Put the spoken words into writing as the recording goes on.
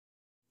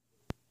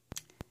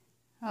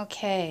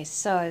Okay,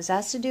 so I was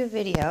asked to do a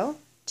video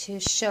to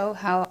show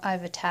how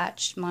I've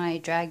attached my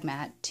drag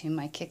mat to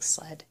my kick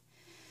sled.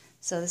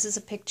 So this is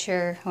a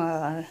picture,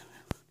 a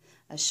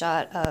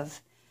shot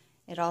of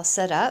it all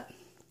set up,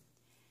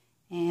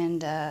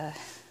 and I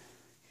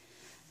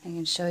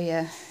can show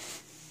you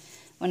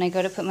when I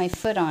go to put my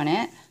foot on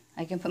it.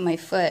 I can put my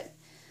foot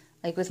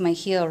like with my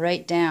heel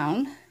right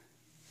down.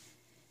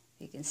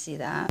 You can see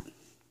that.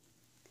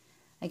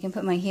 I can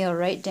put my heel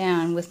right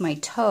down with my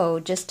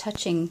toe just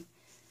touching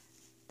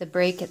the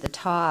brake at the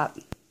top,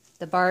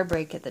 the bar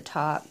brake at the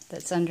top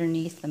that's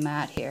underneath the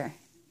mat here.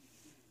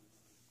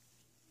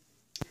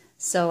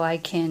 So I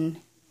can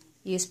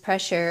use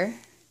pressure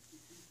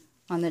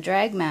on the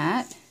drag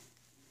mat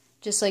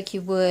just like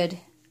you would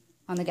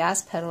on the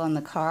gas pedal on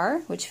the car,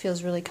 which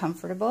feels really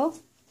comfortable.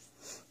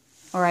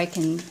 Or I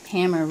can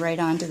hammer right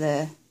onto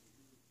the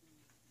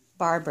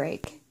bar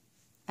brake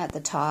at the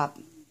top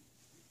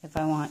if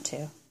I want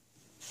to.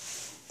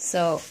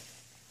 So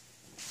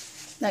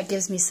that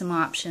gives me some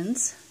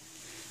options.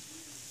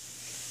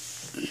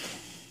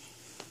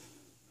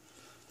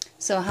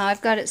 So how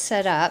I've got it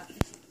set up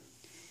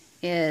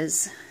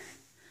is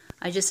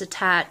I just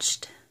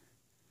attached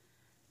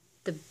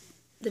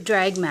the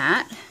drag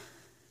mat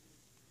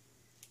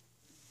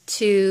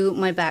to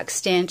my back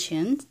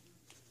stanchion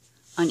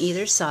on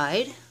either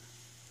side,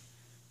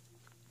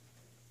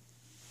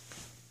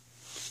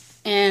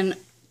 and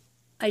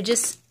I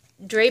just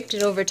draped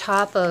it over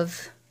top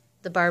of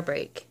the bar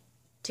brake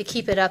to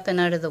keep it up and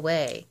out of the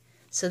way.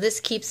 So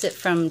this keeps it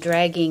from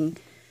dragging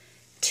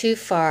too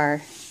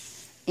far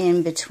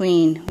in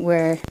between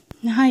where,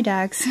 hi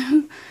Dax,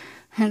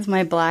 that's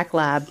my black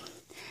lab,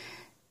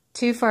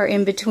 too far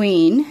in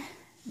between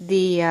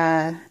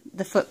the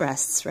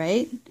footrests,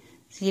 right?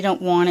 So you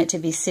don't want it to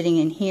be sitting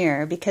in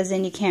here, because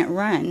then you can't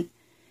run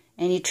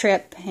and you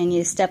trip and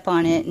you step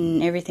on it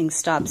and everything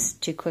stops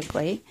too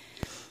quickly.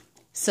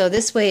 So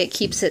this way it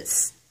keeps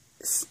it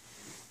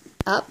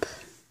up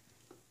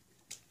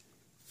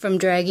from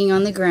dragging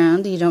on the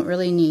ground. You don't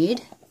really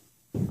need.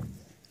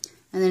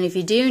 And then if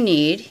you do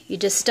need, you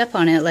just step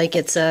on it like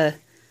it's a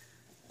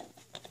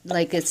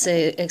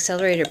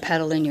accelerator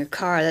pedal in your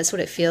car. That's what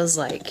it feels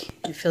like.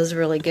 It feels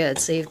really good.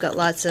 So you've got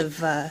lots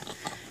of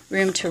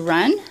room to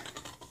run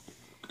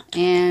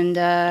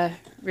and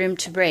room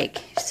to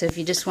brake. So if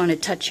you just want to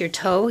touch your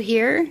toe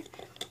here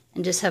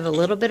and just have a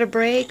little bit of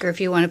brake, or if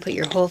you want to put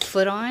your whole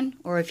foot on,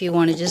 or if you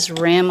want to just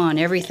ram on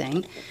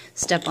everything,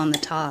 step on the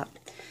top.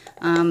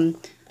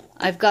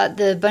 I've got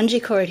the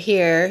bungee cord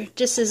here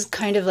just as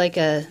kind of like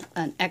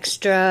an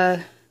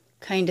extra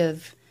kind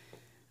of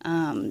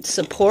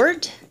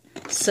support,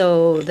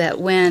 so that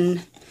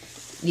when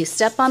you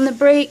step on the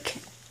brake,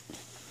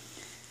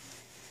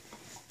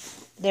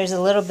 there's a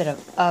little bit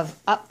of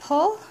up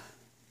pull,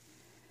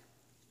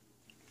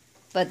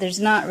 but there's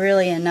not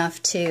really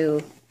enough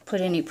to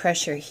put any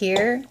pressure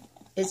here.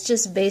 It's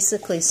just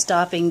basically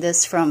stopping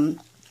this from,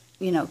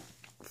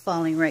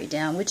 falling right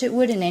down, which it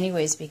wouldn't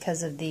anyways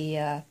because of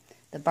the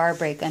bar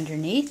brake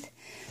underneath.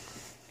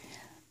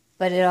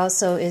 But it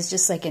also is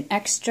just like an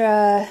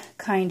extra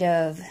kind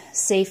of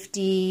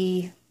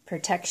safety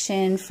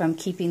protection from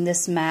keeping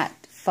this mat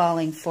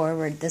falling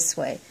forward this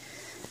way,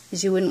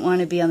 because you wouldn't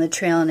want to be on the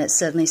trail and it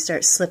suddenly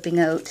starts slipping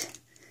out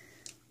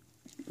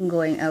and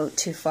going out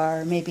too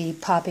far, maybe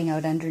popping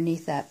out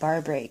underneath that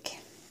bar brake.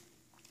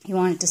 You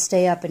want it to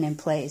stay up and in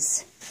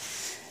place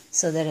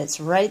so that it's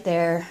right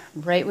there,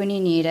 right when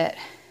you need it.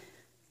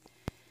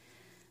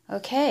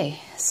 Okay,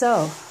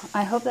 so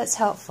I hope that's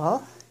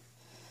helpful.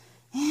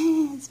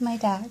 It's my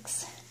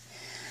ducks.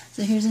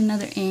 So here's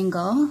another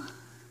angle.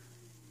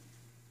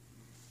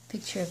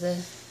 Picture of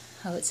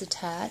how it's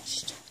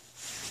attached.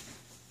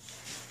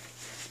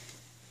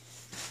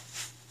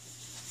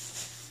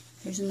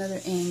 Here's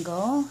another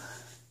angle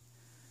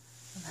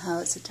of how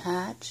it's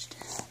attached.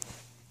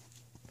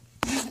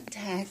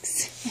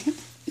 Dax.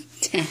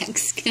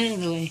 Dax, get out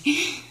of the way.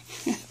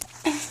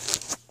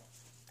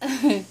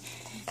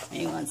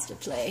 He wants to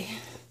play.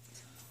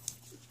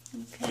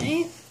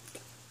 Okay.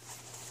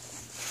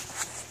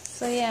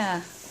 So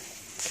yeah.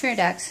 Come here,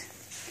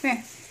 Dax. Come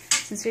here.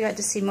 Since we got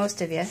to see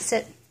most of you.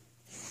 Sit.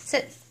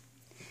 Sit.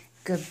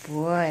 Good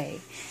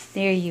boy.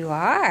 There you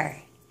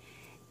are.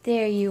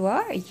 There you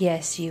are.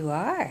 Yes, you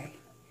are.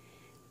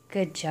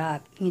 Good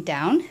job. You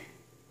down?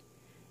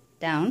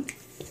 Down.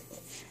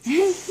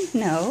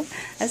 No,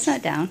 that's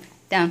not down.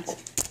 Down.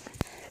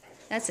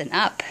 That's an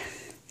up.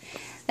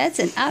 That's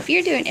an up.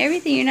 You're doing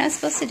everything you're not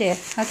supposed to do.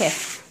 Okay.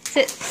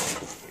 Sit.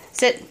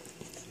 Sit.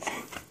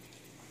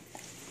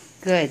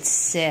 Good.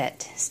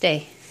 Sit.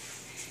 Stay.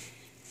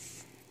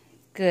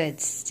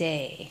 Good.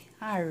 Stay.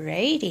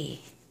 Alrighty.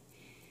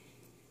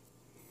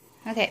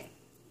 Okay.